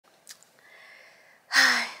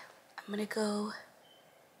I'm gonna go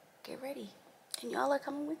get ready, and y'all are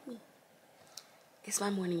coming with me. It's my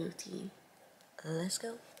morning routine. Let's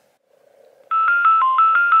go.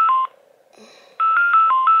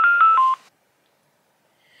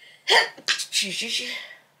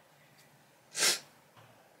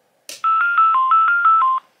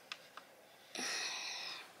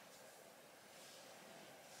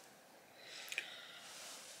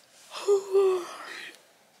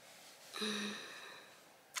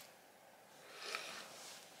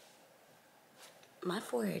 My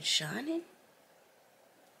forehead shining.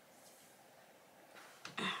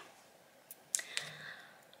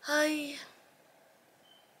 Hi.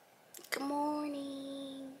 Good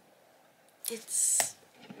morning. It's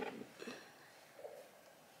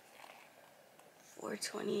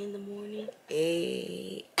 4:20 in the morning.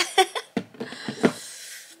 Hey.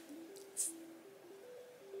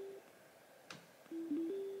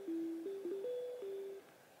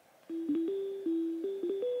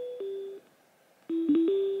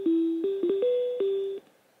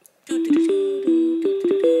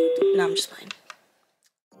 No, I'm just playing.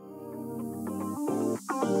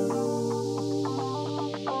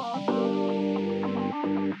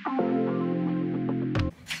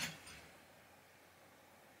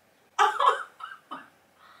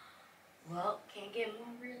 Well, can't get more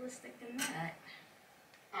realistic than that.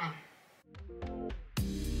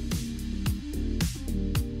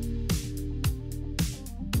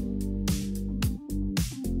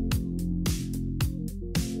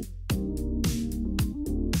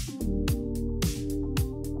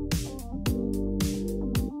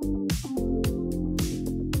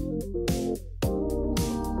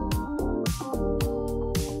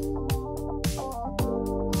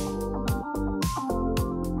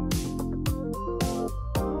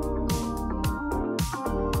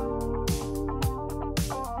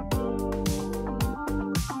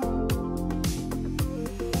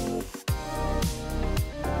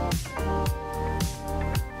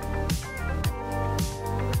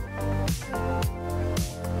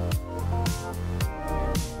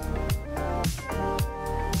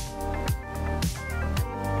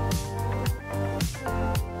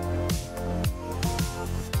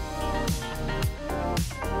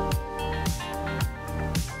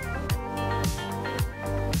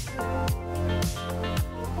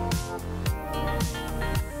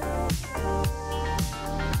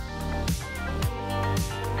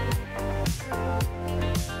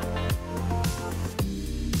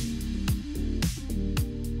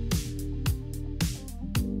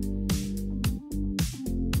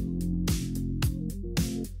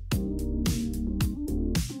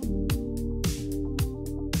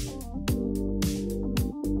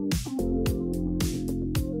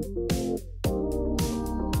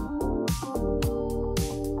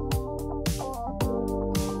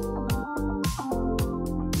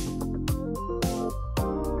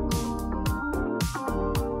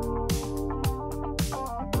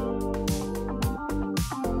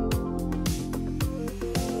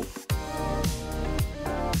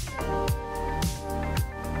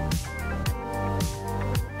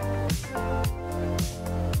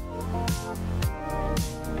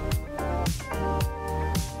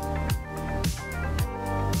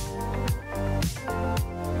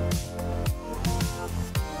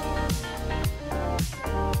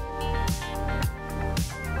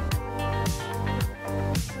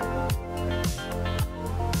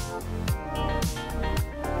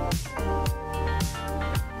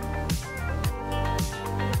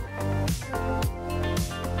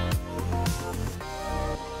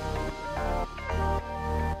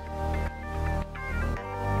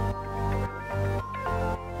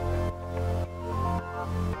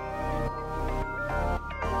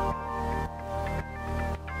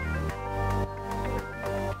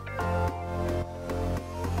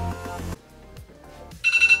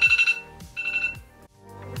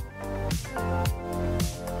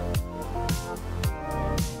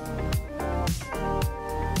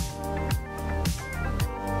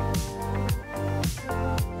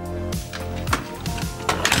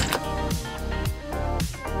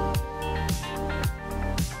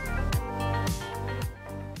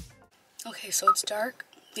 Okay, so it's dark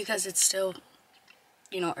because it's still,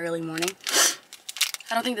 early morning.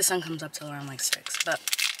 I don't think the sun comes up till around like 6, but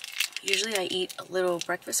usually I eat a little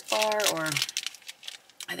breakfast bar, or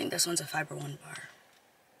I think this one's a Fiber One bar,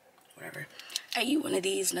 whatever. I eat one of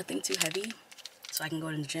these, nothing too heavy, so I can go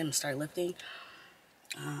to the gym and start lifting.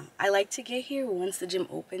 I like to get here once the gym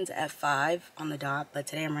opens at 5 on the dot, but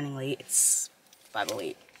today I'm running late. It's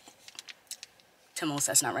 5:08. To most,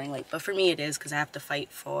 that's not running late, but for me it is, because I have to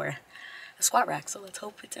fight for a squat rack, so let's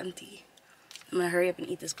hope it's empty. I'm gonna hurry up and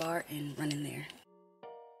eat this bar and run in there.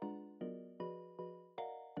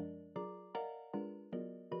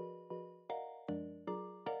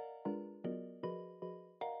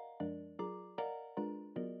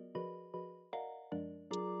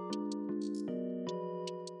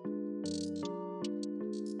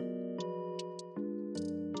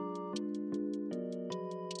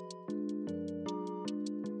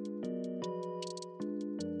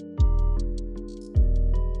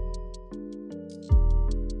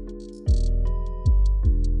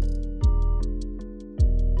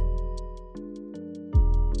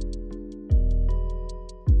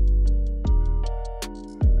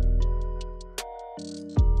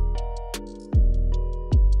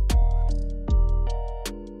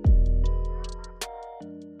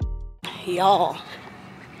 Y'all,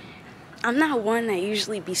 I'm not one that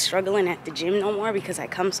usually be struggling at the gym no more because I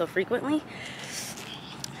come so frequently.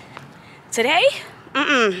 Today,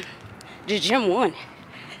 the gym won.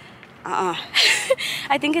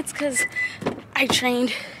 I think it's because I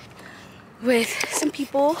trained with some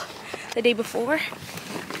people the day before.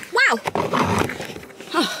 Wow.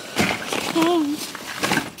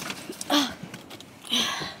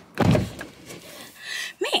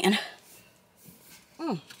 Man.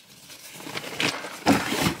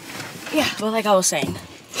 Yeah, but like I was saying,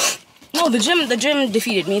 no, the gym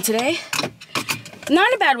defeated me today. Not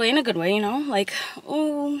in a bad way, in a good way, you know, like,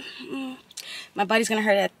 ooh, my body's gonna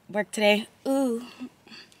hurt at work today. Ooh,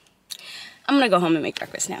 I'm gonna go home and make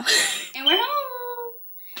breakfast now. And we're home.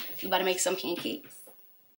 We about to make some pancakes.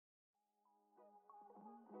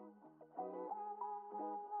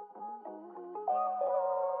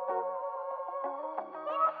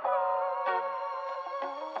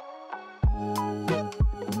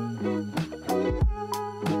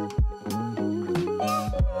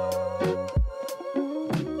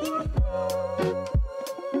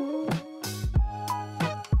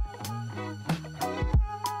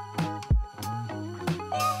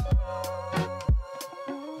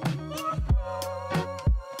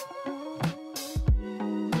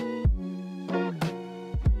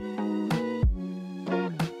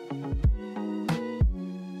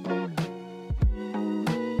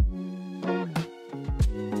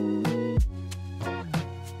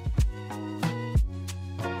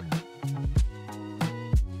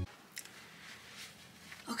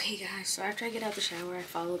 Okay guys, so after I get out the shower, I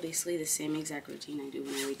follow basically the same exact routine I do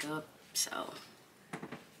when I wake up. So,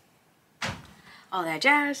 all that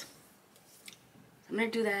jazz. I'm gonna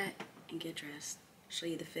do that and get dressed, show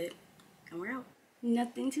you the fit, and we're out.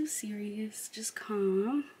 Nothing too serious, just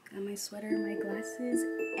calm. Got my sweater, my glasses,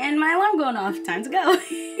 and my alarm going off. Time to go.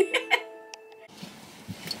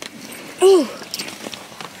 Ooh.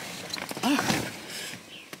 Oh.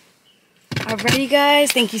 Alrighty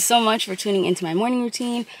guys, thank you so much for tuning into my morning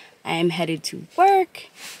routine. I am headed to work,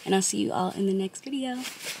 and I'll see you all in the next video.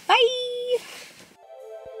 Bye!